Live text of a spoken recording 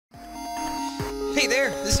Hey there,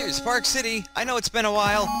 this here is Park City. I know it's been a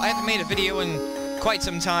while. I haven't made a video in quite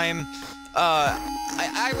some time.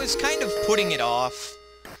 I was kind of putting it off.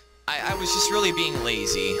 I was just really being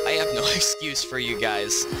lazy. I have no excuse for you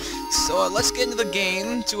guys. So let's get into the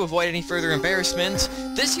game to avoid any further embarrassment.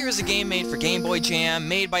 This here is a game made for Game Boy Jam,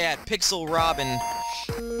 made by Pixel Robin.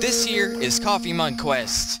 This here is Coffee Mug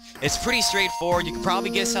Quest. It's pretty straightforward. You can probably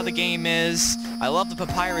guess how the game is. I love the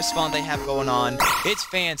papyrus font they have going on. It's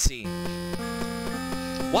fancy.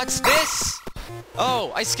 What's this?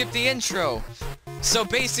 Oh, I skipped the intro. So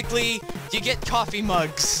basically, you get coffee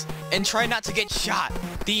mugs, and try not to get shot.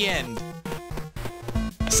 The end.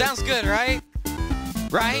 Sounds good, right?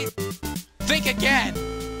 Right? Think again!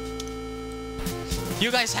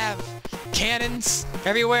 You guys have cannons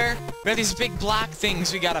everywhere? We have these big black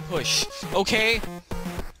things we gotta push, okay?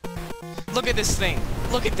 Look at this thing.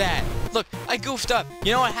 Look at that. Look, I goofed up.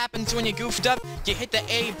 You know what happens when you goofed up? You hit the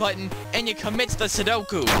A button, and you commit the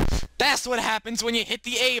Sudoku. That's what happens when you hit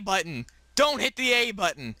the A button. Don't hit the A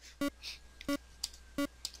button.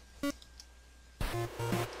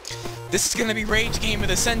 This is gonna be Rage Game of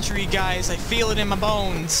the Century, guys. I feel it in my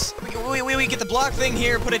bones. We get the block thing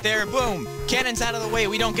here, put it there, boom. Cannon's out of the way,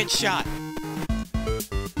 we don't get shot.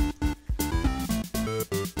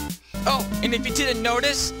 Oh, and if you didn't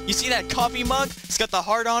notice, you see that coffee mug? It's got the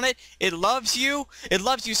heart on it. It loves you. It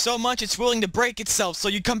loves you so much it's willing to break itself so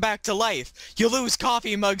you come back to life. You lose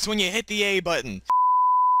coffee mugs when you hit the A button.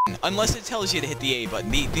 Unless it tells you to hit the A button.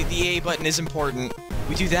 The A button is important.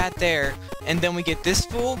 We do that there, and then we get this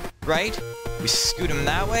fool, right? We scoot him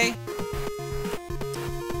that way.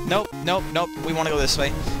 Nope, nope, nope. We want to go this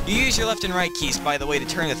way. You use your left and right keys, by the way, to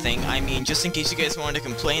turn the thing. I mean, just in case you guys wanted to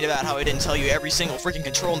complain about how I didn't tell you every single freaking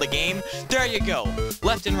control in the game, there you go.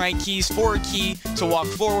 Left and right keys, forward key to walk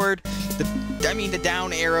forward, the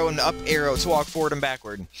down arrow and the up arrow to walk forward and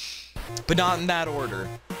backward. But not in that order.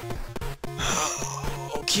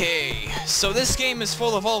 Okay, so this game is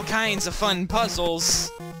full of all kinds of fun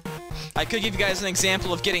puzzles. I could give you guys an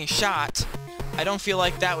example of getting shot. I don't feel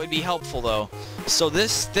like that would be helpful though. So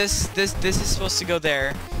this is supposed to go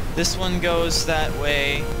there. This one goes that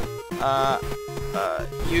way.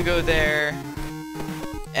 You go there.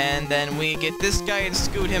 And then we get this guy and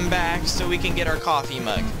scoot him back so we can get our coffee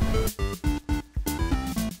mug.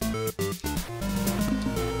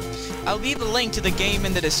 I'll leave a link to the game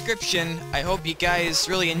in the description. I hope you guys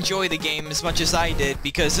really enjoy the game as much as I did,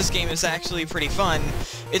 because this game is actually pretty fun.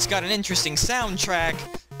 It's got an interesting soundtrack,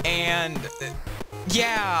 and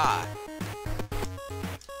yeah.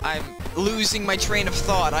 I'm losing my train of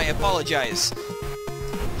thought. I apologize.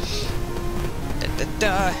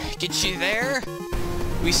 Get you there.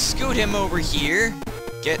 We scoot him over here.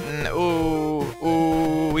 Getting,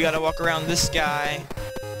 ooh, we gotta walk around this guy.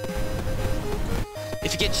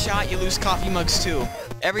 If you get shot, you lose coffee mugs too.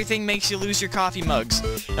 Everything makes you lose your coffee mugs.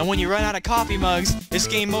 And when you run out of coffee mugs, it's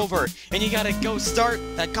game over. And you gotta go start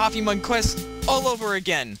that coffee mug quest all over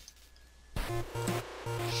again.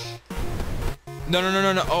 No.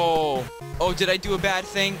 Oh, did I do a bad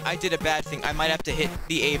thing? I did a bad thing. I might have to hit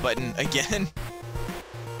the A button again.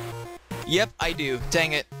 Yep, I do.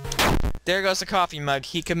 Dang it. There goes the coffee mug.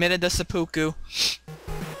 He committed the seppuku.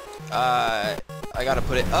 I gotta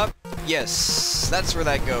put it up. Yes, that's where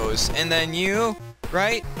that goes. And then you,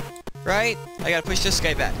 right? I gotta push this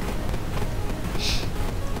guy back.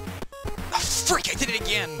 Oh, frick, I did it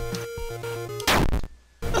again!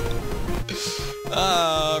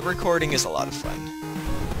 Recording is a lot of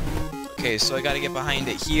fun. Okay, so I gotta get behind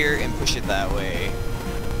it here and push it that way.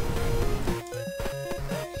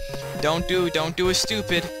 Don't do a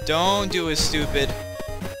stupid. Don't do a stupid.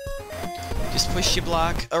 Just push your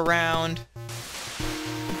block around.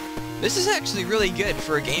 This is actually really good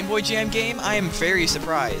for a Game Boy Jam game. I am very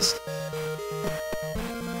surprised.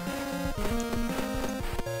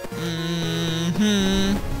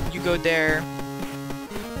 You go there.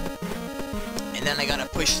 And then I gotta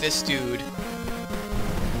push this dude.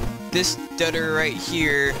 This duder right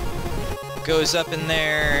here goes up in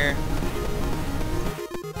there.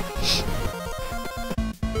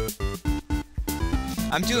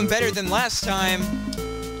 I'm doing better than last time.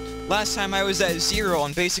 Last time I was at 0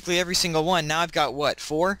 on basically every single one. Now I've got, what,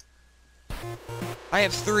 4? I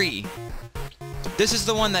have 3. This is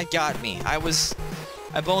the one that got me. I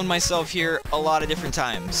boned myself here a lot of different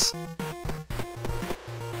times.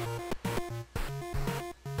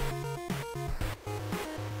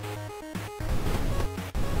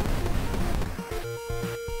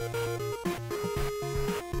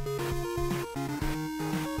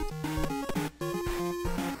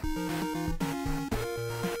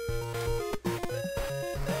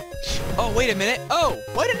 Oh, wait a minute. Oh,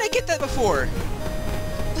 why didn't I get that before?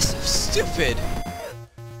 This is so stupid.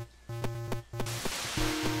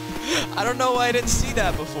 I don't know why I didn't see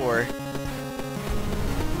that before.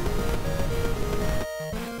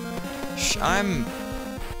 I'm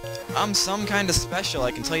some kind of special,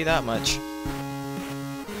 I can tell you that much.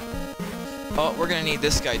 Oh, we're gonna need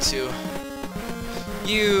this guy too.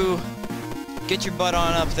 You get your butt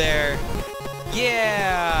on up there.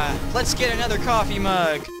 Yeah! Let's get another coffee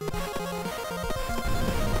mug.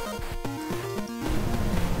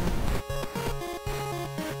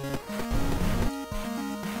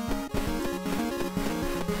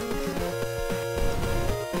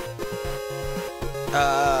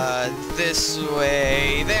 This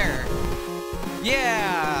way, there.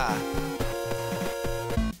 Yeah!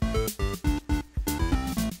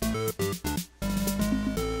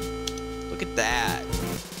 Look at that.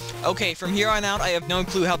 Okay, from here on out, I have no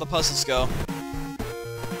clue how the puzzles go.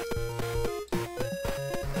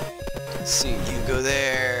 Let's see, you go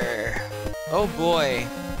there. Oh boy.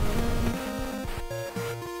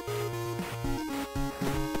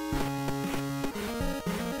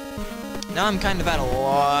 Now I'm kind of at a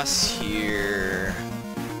loss here.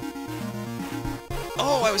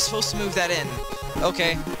 Oh, I was supposed to move that in.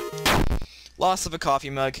 Okay. Loss of a coffee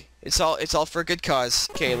mug. It's all for a good cause.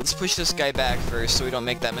 Okay, let's push this guy back first so we don't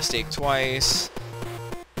make that mistake twice.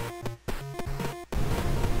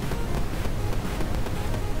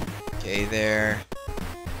 Okay, there.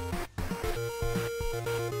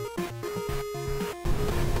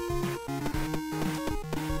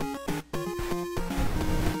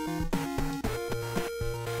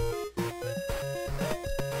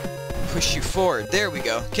 Push you forward. There we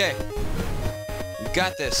go. Okay. We've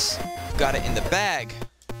got this. We've got it in the bag.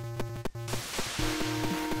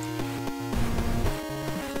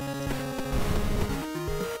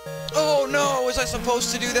 Oh no! Was I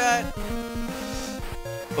supposed to do that?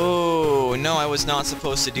 Oh no, I was not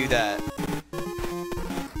supposed to do that.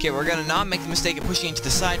 Okay, we're gonna not make the mistake of pushing it to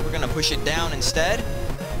the side. We're gonna push it down instead.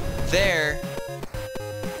 There.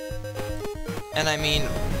 And I mean,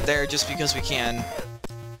 there just because we can.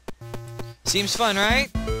 Seems fun, right?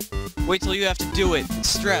 Wait till you have to do it. It's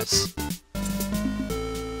stress.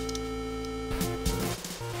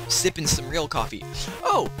 Sipping some real coffee.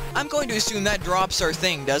 Oh, I'm going to assume that drops our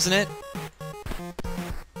thing, doesn't it?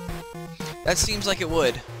 That seems like it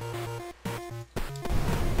would.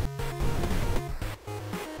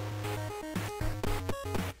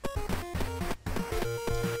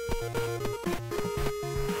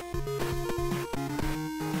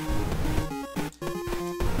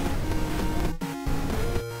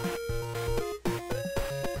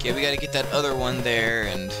 Okay, we gotta get that other one there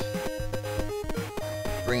and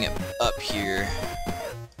bring it up here.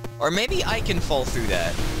 Or maybe I can fall through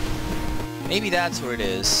that. Maybe that's what it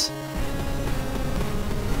is.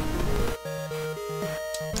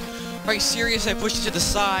 Are you serious? I pushed it to the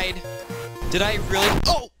side. Did I really?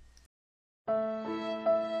 Oh!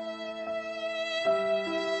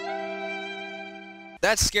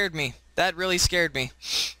 That scared me. That really scared me.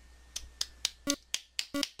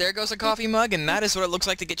 There goes a coffee mug, and that is what it looks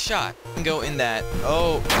like to get shot. Go in that.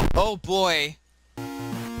 Oh. Oh boy.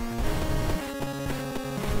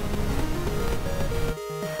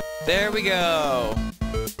 There we go.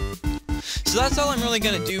 So that's all I'm really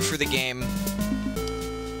gonna do for the game.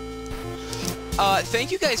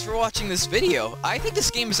 Thank you guys for watching this video. I think this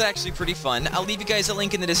game is actually pretty fun. I'll leave you guys a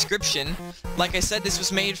link in the description. Like I said, this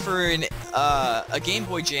was made for a Game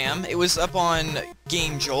Boy Jam. It was up on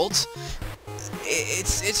GameJolt.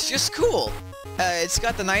 It's just cool. It's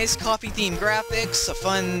got the nice coffee-themed graphics, a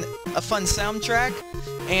fun soundtrack,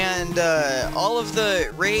 and all of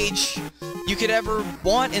the rage you could ever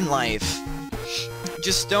want in life.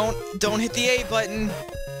 Just don't hit the A button.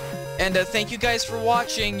 And thank you guys for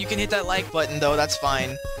watching. You can hit that like button though, that's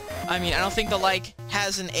fine. I mean, I don't think the like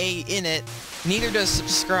has an A in it. Neither does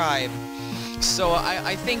subscribe. So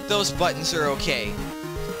I think those buttons are okay.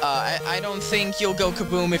 I don't think you'll go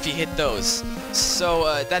kaboom if you hit those.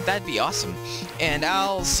 So that'd be awesome. And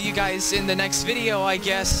I'll see you guys in the next video, I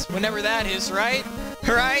guess. Whenever that is, right?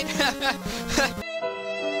 Right?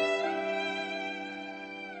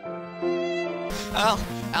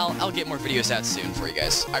 I'll get more videos out soon for you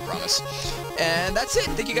guys, I promise. And that's it.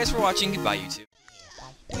 Thank you guys for watching. Goodbye, YouTube.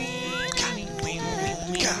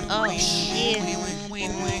 Oh shit.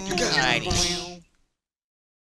 Alrighty.